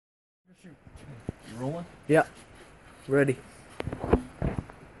You rolling? Yeah. Ready. You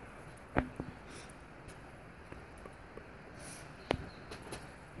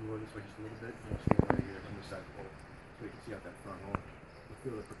roll this way just a little bit. You'll stand right here on the side of the hole. So you can see out that front hole. You'll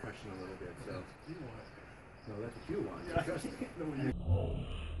feel the percussion a little bit. So you want it. No, that's what you want. Yeah. Trust me.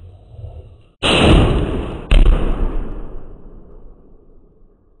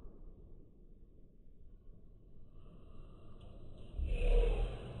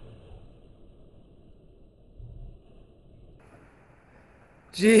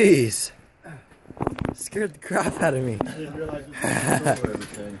 Jeez. Scared the crap out of me. I didn't realize it was over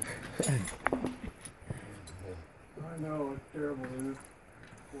everything. I know, it's terrible, isn't it?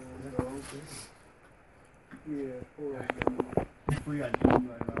 Poor old dog. Yeah, poor old dog. We got right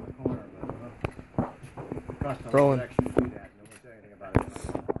around the corner, but across the Rolling. actually do that. No one said anything about it.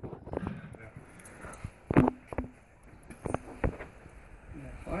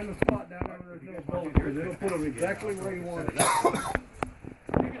 Find a spot down over those little bullets, because it'll put them exactly where you want it.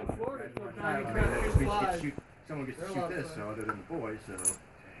 Someone gets to shoot this, so other than the boys, so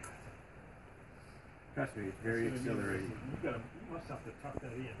trust me, it's very exhilarating. You must have to tuck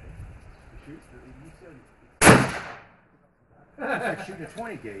that in, It's like shooting a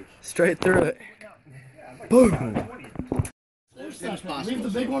 20 gauge. Straight through it. Yeah, Boom. Leave the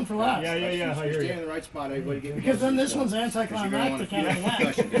big one for last. Yeah. I hear you. Stay in the right spot, everybody. Because then this one's anticlimactic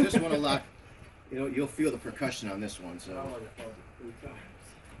after that. This one will lock. You'll feel the percussion on this one. So.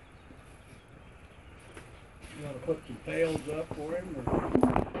 You want to put some tails up for him, or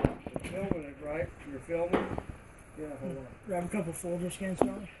filming it, right? You're filming? Yeah, hold on. Grab a couple folder scans,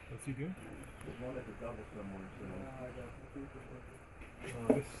 Charlie. What's he doing? There's one at the double somewhere. So.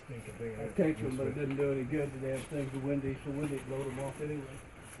 This stinking thing. I taped them, but it didn't do any good. The damn things were windy, so windy blowed them off anyway.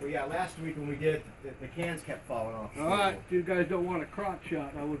 Well, yeah, last week when we did, the cans kept falling off. All right, if you guys don't want a crotch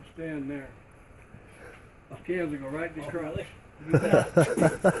shot, I would stand there. The cans will go right in the crotch.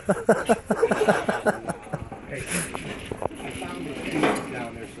 Hey, I found the keys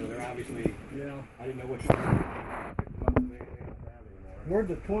down there, so they're obviously. Yeah. I didn't know which one. Where'd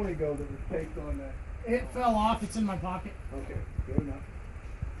the 20 go that was taped on that? It fell off. It's in my pocket. Okay, good enough.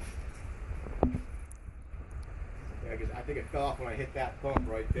 Yeah, because I think it fell off when I hit that bump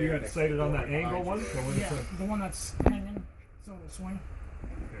right there. You got sighted on that angle one? Yeah, the one that's hanging, so it'll swing.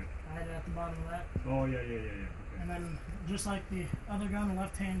 Okay. I had it at the bottom of that. Oh, yeah. Okay. And then, just like the other gun,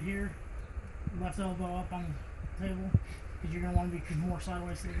 left hand here, left elbow up on the table, because you're going to want to be more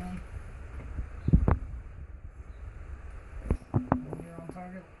sideways to the gun. When you're on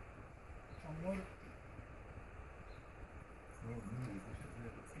target, unload it.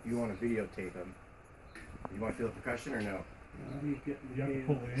 You want to videotape them? You want to feel the percussion or no? He's getting You have to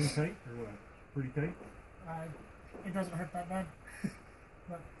pull it in tight, or what? Pretty tight? It doesn't hurt that bad.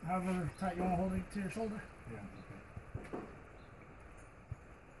 But however tight you want to hold it to your shoulder. Yeah, okay.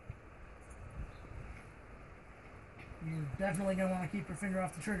 You're definitely going to want to keep your finger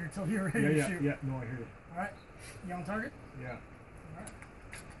off the trigger until you're ready to shoot. Yeah, no, I hear you. Alright, you on target? Yeah.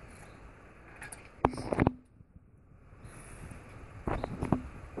 Alright.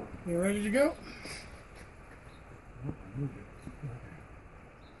 You ready to go? Oh, I moved it. Okay.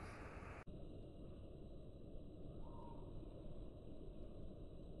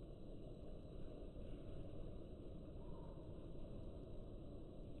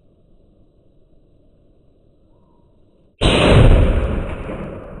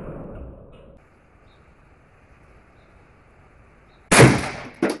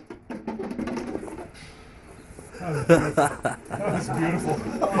 That was beautiful.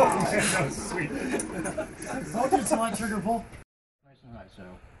 Oh, man, that was sweet. Hold your slide trigger pull. Nice and high, so.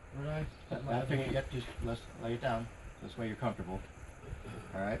 That thing, yep, just let's lay it down. This way you're comfortable.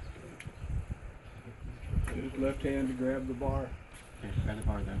 Alright? Use left hand to grab the bar. Okay, grab the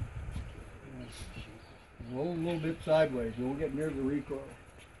bar then. Roll a little bit sideways. You won't get near the recoil.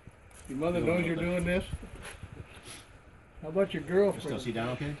 Your mother knows you're doing this? How about your girlfriend? Still see down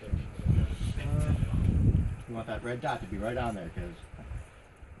okay? You want that red dot to be right on there, because.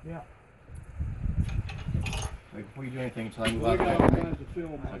 Yeah. Wait before you do anything until I move We up got there. all kinds of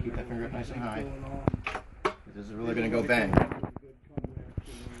film. So keep that finger up nice and high. Going on. This is really going to go bang.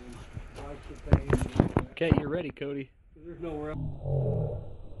 Okay, you're ready, Cody. There's nowhere else.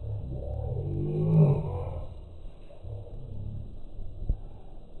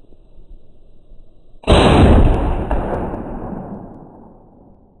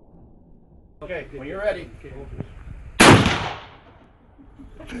 Okay, when you're ready.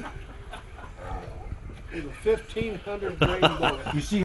 It's a 1,500 grain bullet. You see